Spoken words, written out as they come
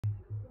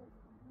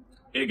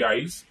Hey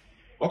guys,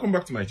 welcome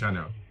back to my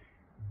channel.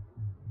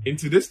 In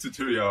today's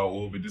tutorial,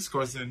 we'll be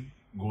discussing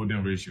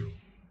golden ratio,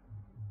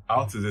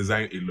 how to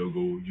design a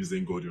logo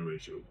using golden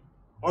ratio.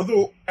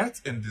 Although art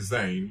and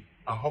design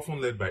are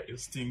often led by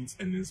instinct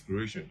and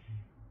inspiration,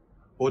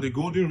 but the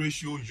golden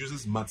ratio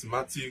uses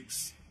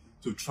mathematics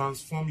to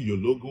transform your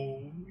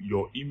logo,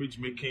 your image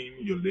making,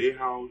 your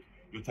layout,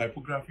 your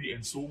typography,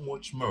 and so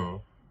much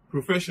more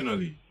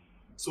professionally.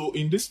 So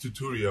in this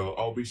tutorial,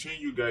 I'll be showing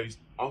you guys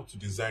how to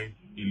design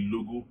a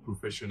logo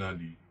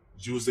professionally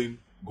using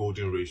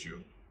golden ratio.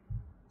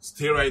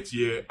 Stay right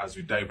here as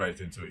we dive right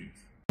into it.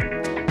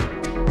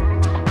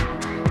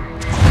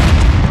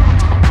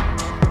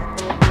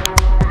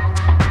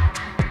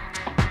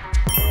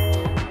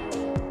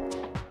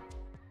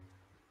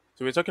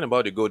 So we're talking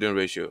about the golden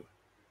ratio.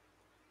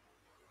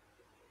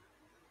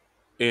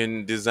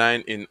 In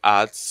design, in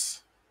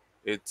arts,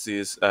 it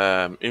is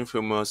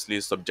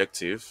infamously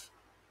subjective.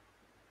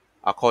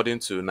 According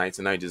to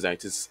 99 Design,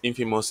 it is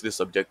infamously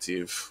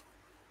subjective.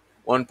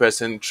 One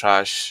person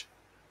trash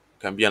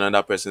can be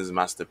another person's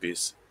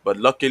masterpiece. But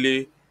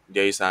luckily,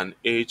 there is an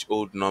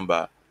age-old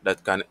number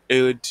that can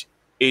aid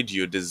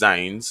your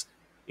designs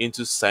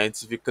into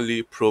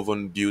scientifically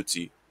proven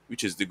beauty,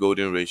 which is the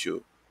golden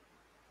ratio.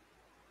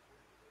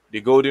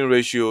 The golden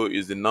ratio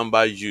is the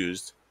number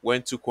used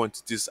when two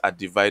quantities are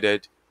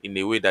divided in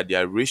a way that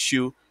their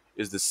ratio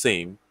is the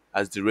same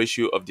as the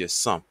ratio of their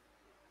sum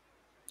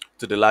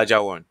to the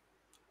larger one,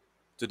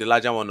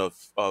 of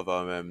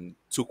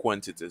two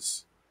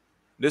quantities.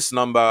 This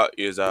number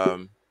is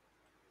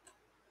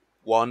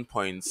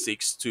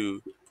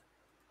 1.62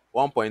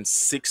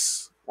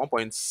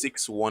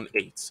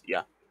 1.618.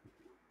 Yeah,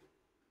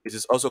 it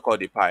is also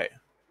called the pi.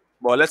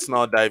 But let's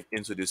now dive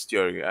into this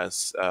theory,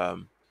 as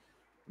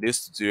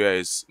this tutorial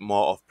is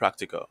more of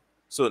practical.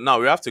 So now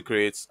we have to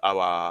create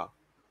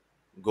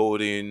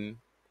golden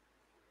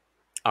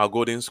our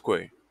golden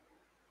square.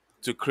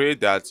 To create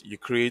that, you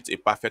create a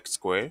perfect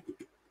square,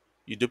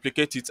 you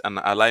duplicate it and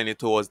align it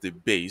towards the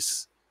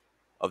base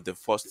of the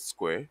first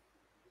square.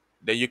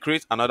 Then you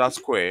create no,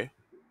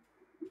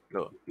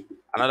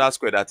 another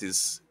square that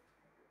is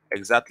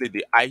exactly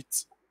the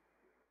height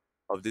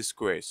of these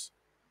squares.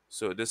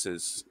 So this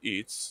is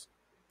it.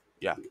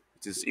 Yeah,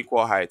 it is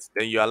equal height.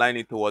 Then you align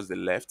it towards the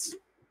left.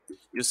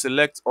 You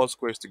select all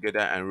squares together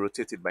and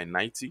rotate it by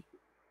 90. You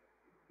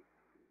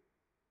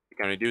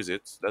can reduce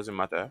it, doesn't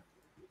matter.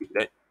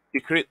 Then you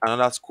create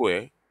another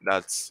square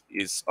that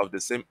is of the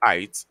same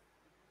height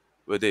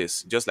with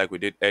this, just like we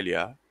did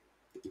earlier.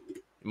 You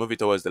move it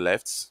towards the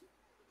left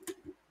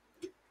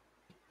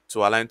to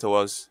align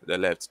towards the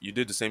left. You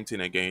do the same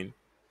thing again.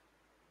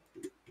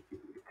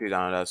 Create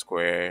another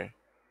square,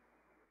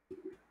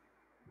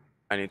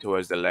 and it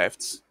towards the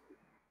left.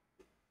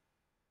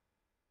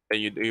 Then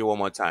you do it one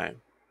more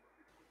time.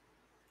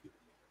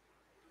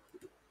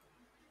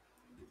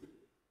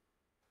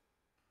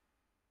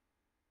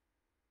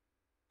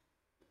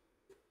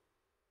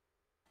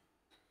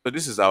 So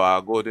this is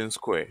our golden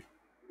square.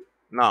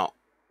 Now,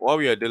 what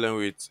we are dealing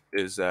with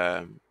is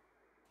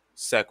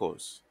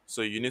circles.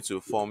 So you need to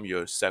form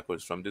your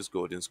circles from this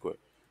golden square.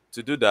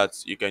 To do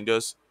that, you can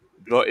just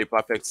draw a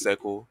perfect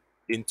circle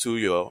into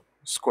your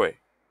square.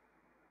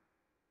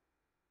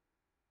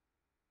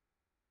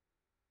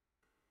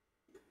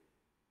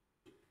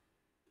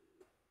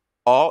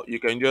 Or you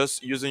can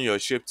just, using your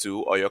shape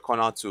tool or your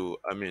corner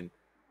tool, in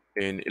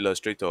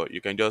Illustrator,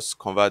 you can just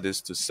convert this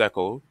to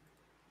circle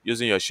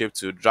using your shape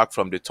tool, drag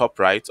from the top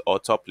right or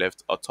top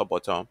left or top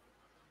bottom,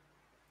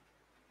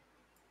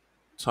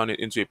 turn it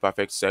into a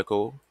perfect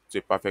circle, to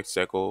a perfect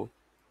circle,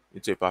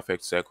 into a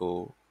perfect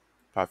circle,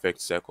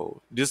 perfect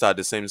circle. These are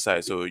the same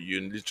size, so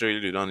you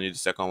literally don't need the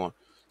second one.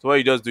 So what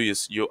you just do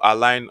is you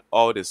align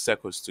all the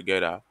circles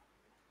together.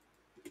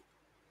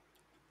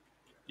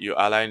 You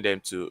align them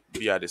to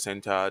be at the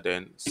center,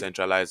 then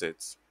centralize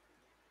it.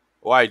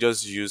 What I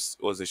just used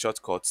was the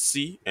shortcut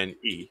C and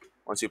E.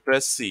 Once you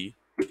press C,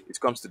 it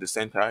comes to the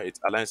center, it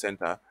aligns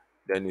center,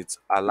 then it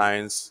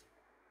aligns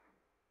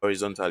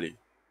horizontally.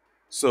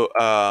 So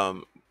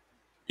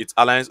it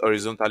aligns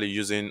horizontally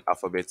using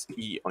alphabet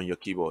E on your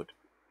keyboard.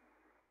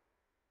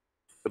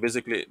 So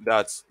basically,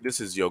 this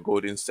is your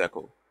golden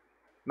circle.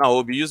 Now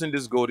we'll be using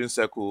this golden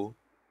circle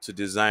to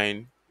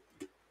design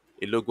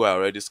a logo I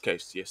already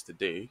sketched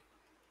yesterday.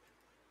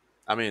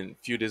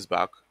 Few days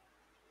back.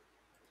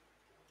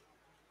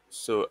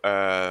 So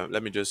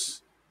let me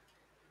just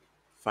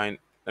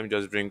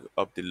bring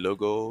up the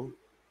logo,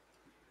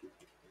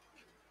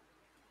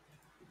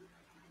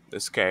 the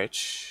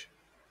sketch.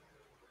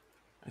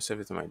 I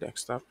save it to my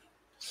desktop.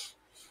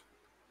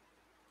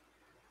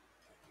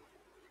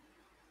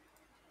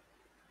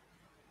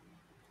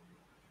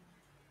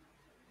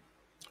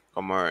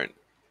 Come on.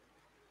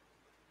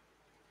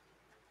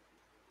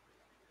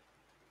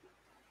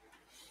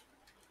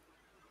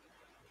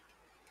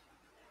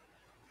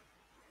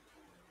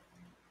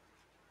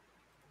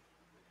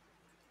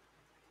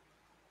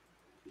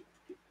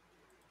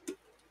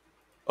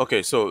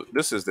 Okay, so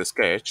this is the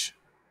sketch.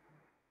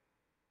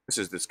 This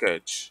is the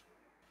sketch.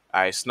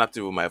 I snapped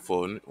it with my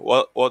phone.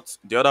 What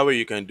the other way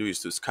you can do is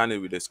to scan it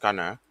with a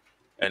scanner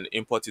and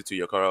import it to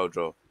your Corel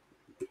Draw.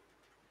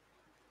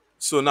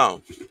 So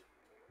now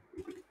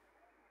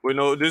we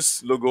know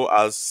this logo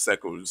has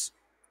circles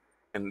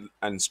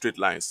and straight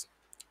lines.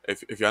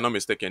 If you're not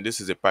mistaken,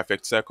 this is a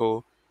perfect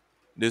circle.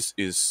 This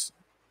is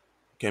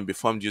can be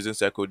formed using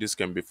circle. This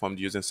can be formed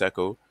using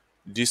circle.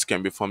 This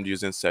can be formed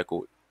using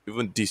circle.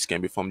 Even this can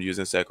be formed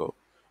using circle.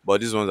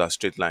 But these ones are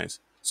straight lines.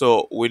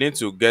 So we need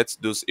to get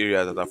those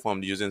areas that are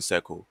formed using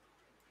circle.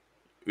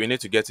 We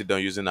need to get it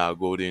done using our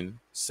golden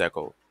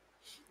circle.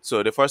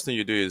 So the first thing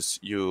you do is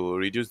you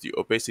reduce the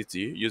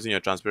opacity using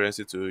your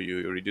transparency tool.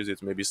 You reduce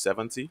it maybe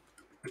 70.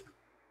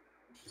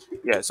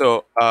 Yeah.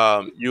 So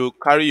you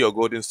carry your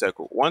golden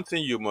circle. One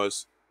thing you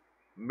must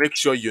make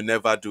sure you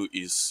never do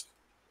is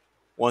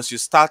once you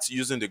start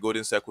using the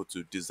golden circle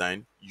to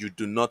design, you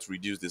do not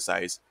reduce the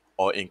size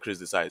or increase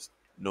the size,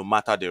 no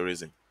matter the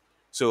reason.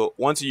 So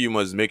one thing you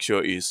must make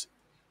sure is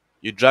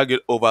you drag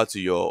it over to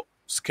your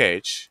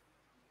sketch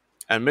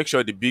and make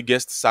sure the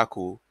biggest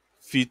circle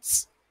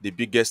fits the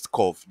biggest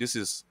curve. This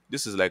is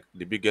like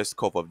the biggest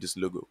curve of this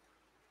logo.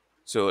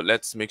 So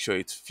let's make sure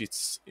it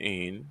fits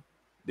in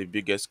the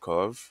biggest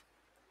curve.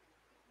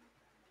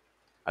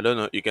 I don't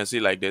know, you can see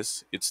like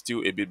this, it's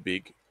still a bit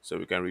big, so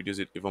we can reduce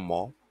it even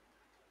more.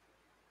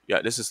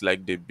 Yeah, this is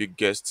like the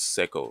biggest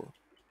circle.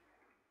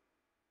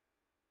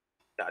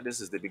 Yeah, this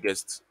is the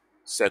biggest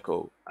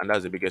circle, and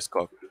that's the biggest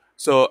curve.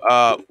 So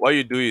what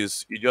you do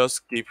is you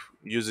just keep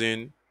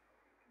using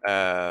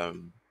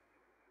um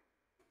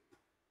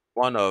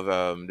one of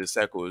the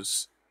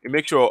circles. You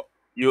make sure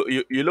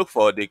you look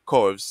for the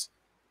curves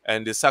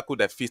and the circle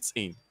that fits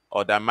in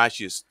or that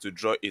matches to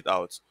draw it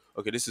out.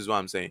 Okay, this is what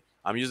I'm saying.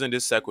 I'm using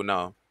this circle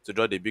now to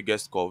draw the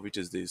biggest curve, which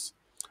is this.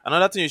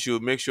 Another thing you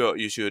should make sure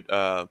you should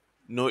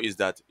know is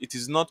that it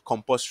is not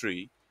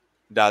compulsory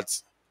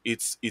that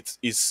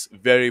it's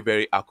very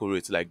very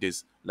accurate like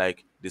this.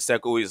 Like the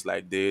circle is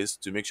like this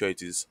to make sure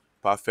it is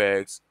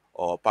perfect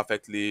or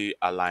perfectly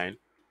aligned.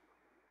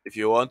 If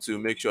you want to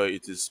make sure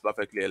it is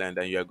perfectly aligned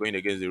and you are going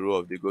against the rule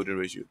of the golden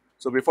ratio.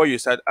 So before you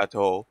start at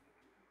all,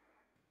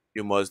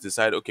 you must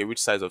decide, okay,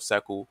 which size of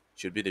circle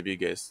should be the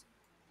biggest.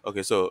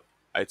 Okay, so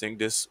I think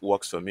this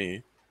works for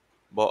me.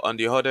 But on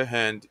the other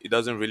hand, it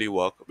doesn't really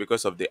work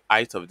because of the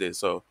height of this.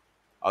 So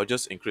I'll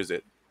just increase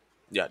it.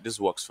 Yeah, this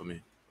works for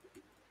me.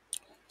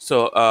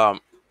 So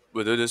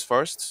we'll do this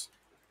first.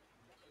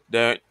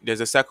 Then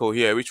there's a circle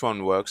here. Which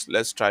one works?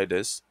 Let's try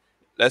this.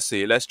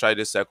 Let's try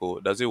this circle.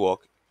 Does it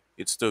work?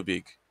 It's too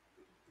big.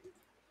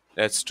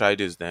 Let's try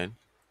this then.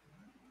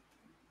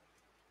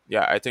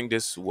 Yeah, I think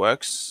this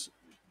works.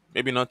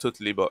 Maybe not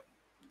totally, but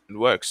it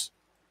works.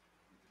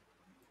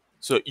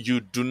 So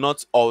you do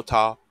not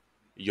alter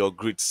your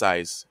grid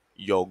size,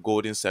 your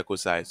golden circle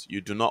size.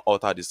 You do not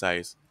alter the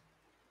size.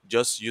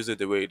 Just use it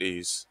the way it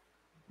is.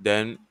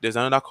 Then there's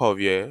another curve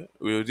here.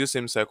 Will this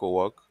same circle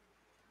work?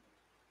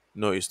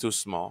 No, it's too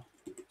small.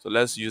 So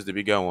let's use the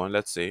bigger one.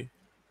 Let's say.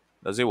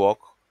 Does it work?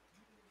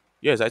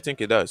 Yes, I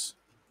think it does.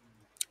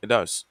 It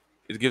does.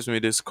 It gives me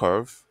this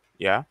curve.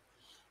 Yeah.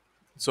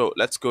 So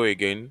let's go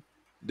again.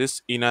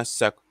 This inner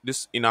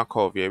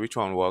curve here, which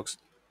one works?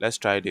 Let's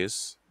try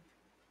this.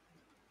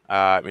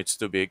 It's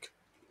too big.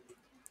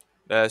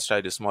 Let's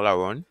try the smaller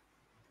one.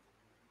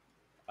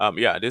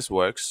 Yeah, this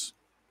works.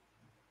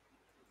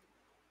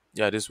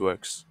 Yeah, this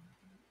works.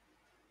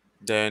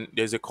 Then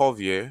there's a curve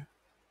here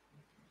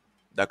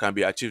that can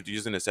be achieved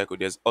using a circle.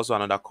 There's also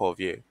another curve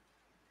here.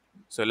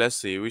 So let's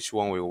see which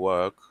one will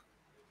work.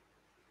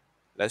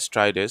 Let's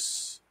try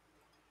this.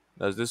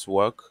 Does this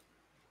work?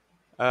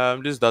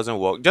 This doesn't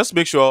work. Just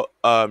make sure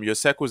your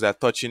circles are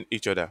touching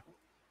each other.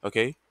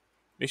 Okay?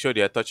 Make sure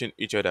they are touching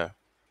each other.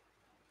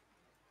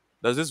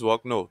 Does this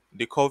work? No.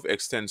 The curve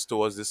extends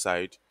towards this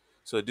side.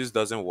 So this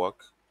doesn't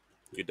work.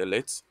 You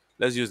delete.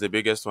 Let's use the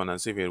biggest one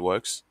and see if it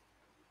works.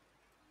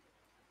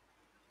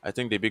 I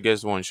think the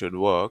biggest one should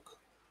work.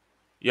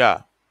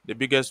 Yeah, the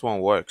biggest one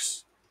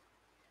works.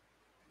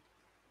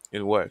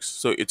 It works.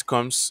 So it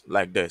comes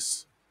like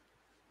this.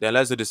 Then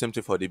let's do the same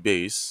thing for the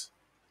base.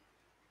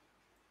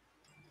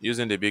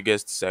 Using the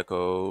biggest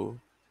circle.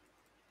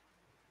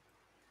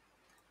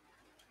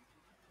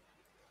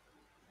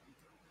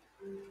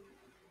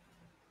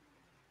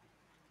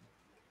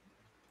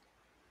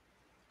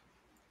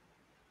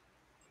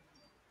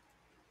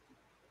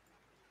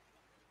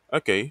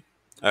 Okay.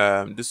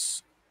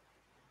 This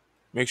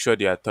make sure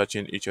they are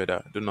touching each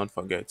other. Do not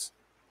forget.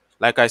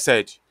 Like I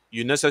said,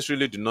 you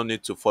necessarily do not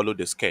need to follow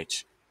the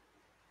sketch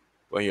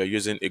when you're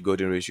using a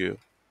golden ratio.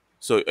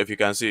 So if you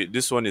can see,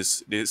 this one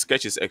is the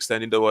sketch is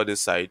extending toward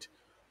this side,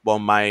 but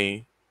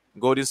my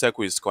golden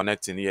circle is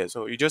connecting here.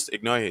 So you just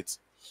ignore it.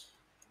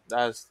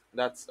 That's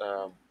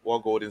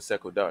what golden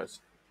circle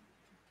does.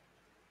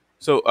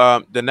 So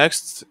the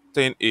next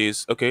thing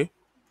is okay.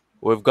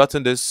 We've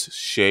gotten this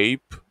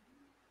shape.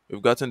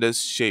 We've gotten this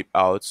shape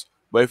out.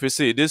 But if you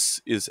see, this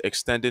is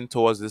extending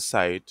towards this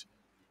side.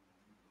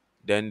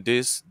 Then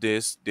this,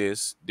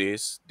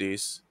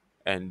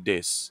 and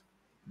this.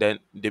 Then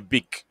the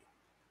beak.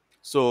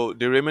 So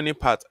the remaining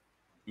part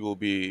you will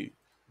be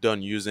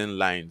done using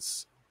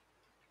lines.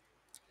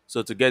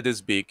 So to get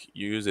this big,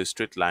 you use a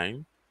straight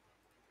line.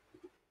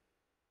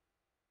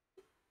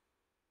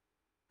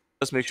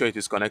 Just make sure it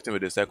is connecting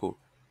with the circle.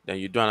 Then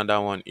you do another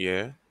one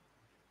here.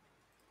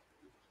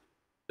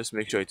 Just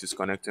make sure it is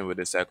connecting with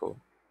the circle.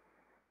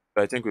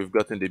 So I think we've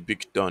gotten the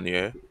big done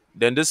here.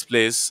 Then this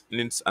place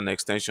needs an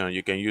extension.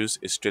 You can use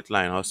a straight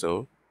line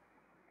also,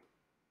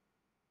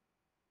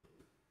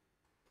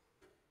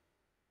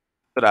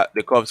 so that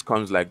the curves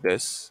comes like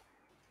this.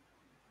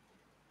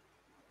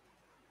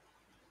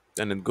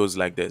 Then it goes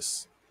like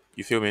this.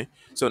 You feel me?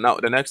 So now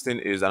the next thing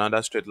is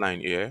another straight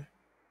line here.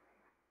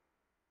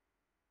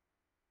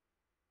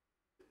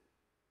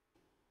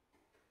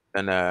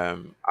 Then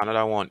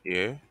another one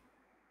here.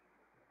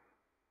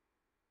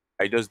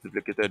 I just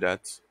duplicated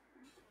that.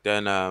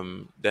 Then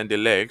the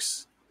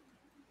legs.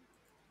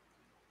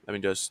 Let me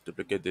just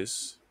duplicate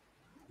this.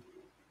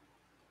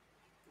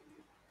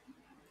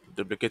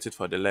 Duplicate it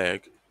for the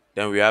leg.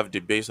 Then we have the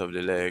base of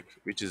the leg,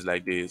 which is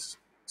like this.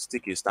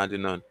 Stick is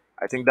standing on.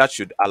 I think that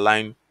should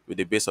align with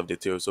the base of the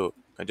tail. So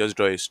I can just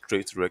draw a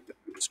straight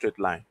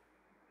line.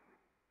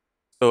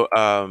 So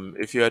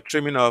if you are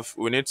trimming off,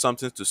 we need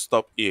something to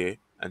stop here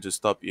and to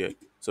stop here.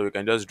 So we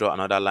can just draw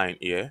another line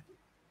here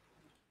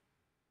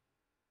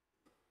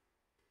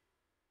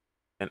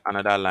and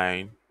another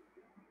line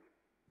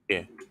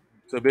here.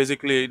 So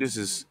basically, this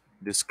is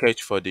the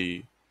sketch for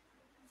the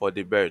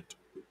bird.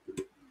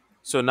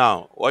 So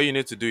now, what you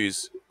need to do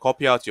is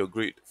copy out your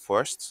grid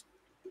first.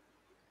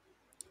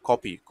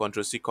 Copy,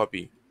 Control C,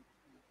 copy.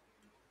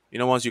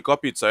 Once you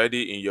copy, it's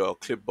already in your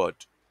clipboard.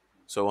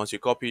 So once you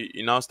copy,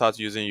 you now start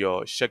using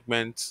your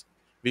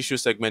visual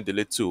segment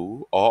delete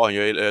tool, or on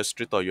your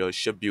Illustrator, your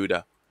shape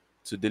builder,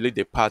 to delete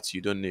the parts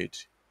you don't need.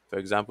 For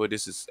example,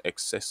 this is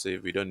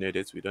excessive. We don't need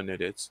it. We don't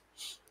need it.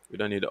 We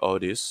don't need all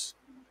this.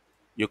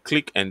 You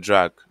click and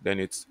drag, then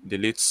it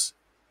deletes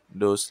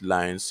those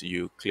lines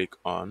you click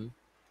on.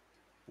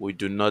 We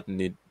do not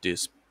need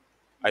this.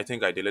 I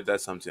think I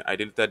deleted something. I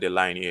deleted the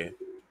line here.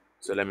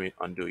 So let me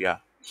undo. Yeah,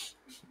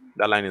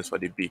 that line is for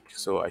the beak,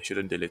 so I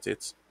shouldn't delete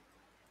it.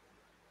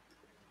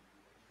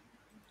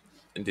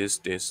 And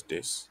this.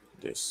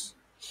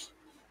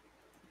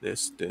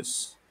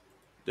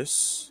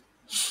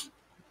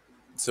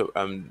 So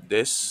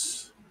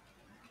this.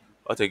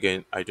 What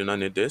again? I do not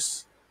need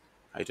this.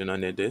 I do not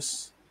need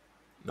this.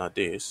 Not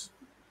this.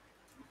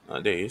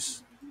 Not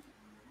this.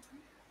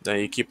 Then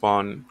you keep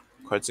on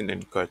cutting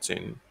and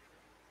cutting.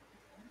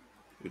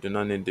 We do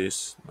not need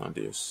this. Not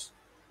this.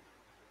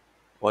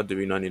 What do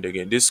we not need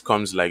again? This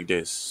comes like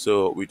this.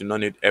 So we do not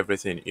need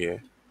everything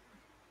here.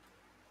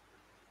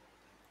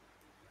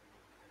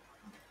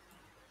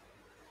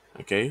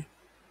 Okay.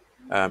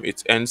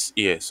 It ends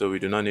here. So we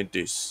do not need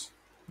this.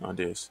 Not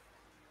this.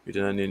 We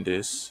do not need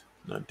this.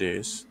 Not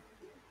this.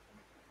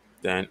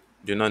 Then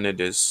do not need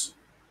this.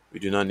 We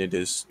do not need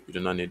this. We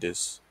do not need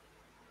this.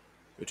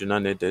 We do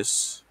not need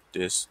this.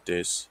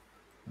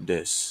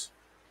 This.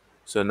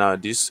 So now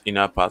this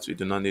inner part, we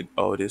do not need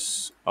all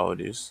this,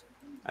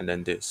 and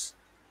then this.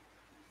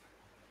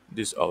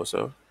 This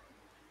also.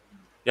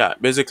 Yeah,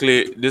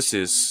 basically this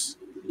is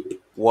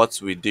what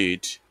we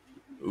did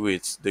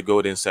with the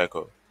golden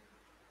circle.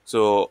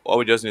 So all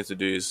we just need to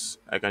do is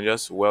I can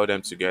just weld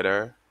them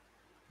together,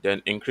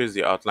 then increase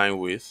the outline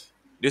width.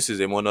 This is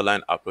a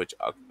monoline approach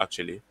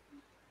actually.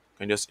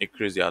 Can just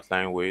increase the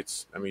outline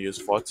width. Let me use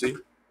 40.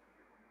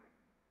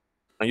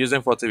 And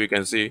using 40, we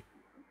can see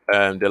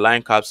the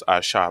line caps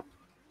are sharp.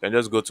 You can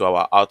just go to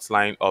our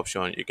outline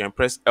option. You can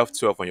press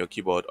F12 on your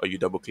keyboard, or you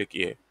double click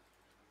here.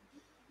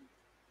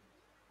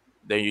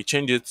 Then you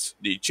change it.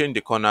 You change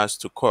the corners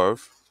to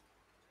curve,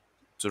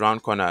 to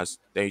round corners.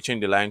 Then you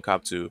change the line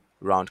cap to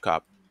round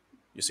cap.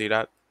 You see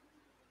that?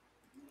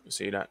 You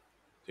see that?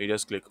 So you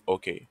just click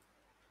OK.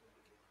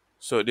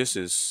 So this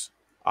is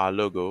our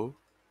logo.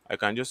 I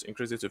can just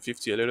increase it to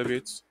 50 a little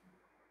bit.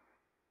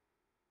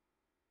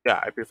 Yeah,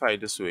 I prefer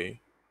it this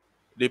way,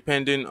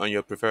 depending on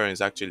your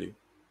preference actually.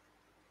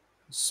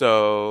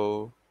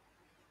 So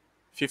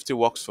 50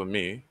 works for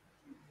me.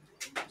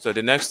 So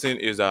the next thing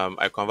is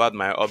I convert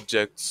my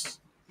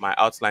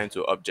outline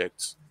to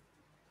objects.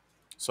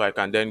 So I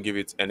can then give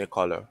it any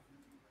color.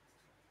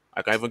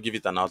 I can even give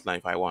it an outline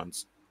if I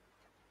want.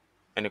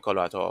 Any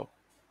color at all.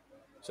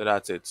 So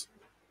that's it.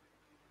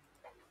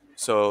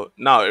 So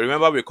now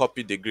remember we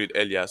copied the grid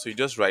earlier. So you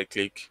just right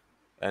click,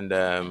 and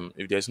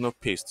if there's no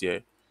paste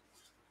here,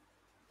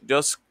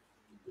 just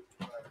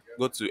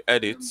go to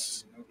edit,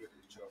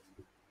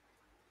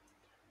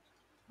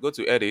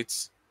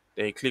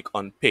 then you click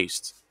on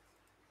paste.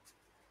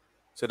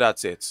 So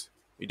that's it.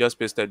 You just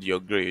pasted your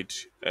grid,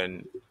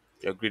 and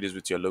your grid is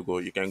with your logo.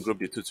 You can group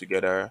the two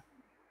together,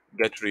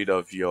 get rid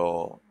of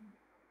your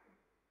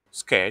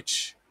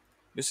sketch.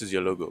 This is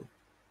your logo.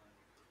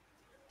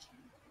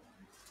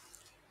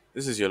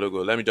 This is your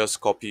logo. Let me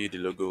just copy the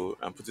logo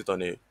and put it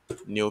on a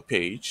new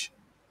page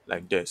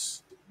like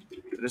this.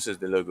 This is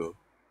the logo.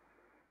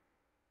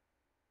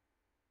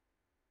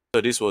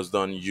 So this was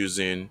done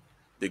using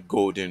the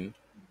golden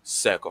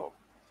circle.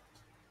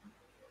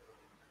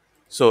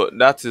 So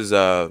that is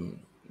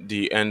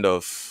the end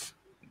of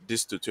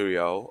this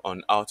tutorial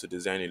on how to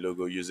design a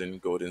logo using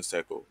Golden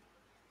Circle.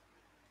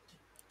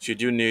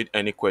 Should you need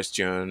any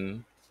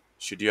question,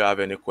 should you have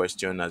any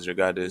question as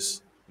regard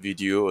this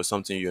video or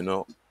something you're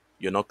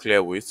not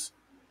clear with,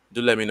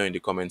 do let me know in the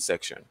comment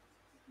section.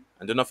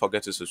 And do not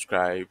forget to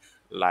subscribe,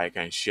 like,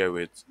 and share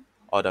with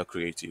other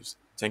creatives.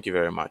 Thank you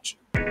very much.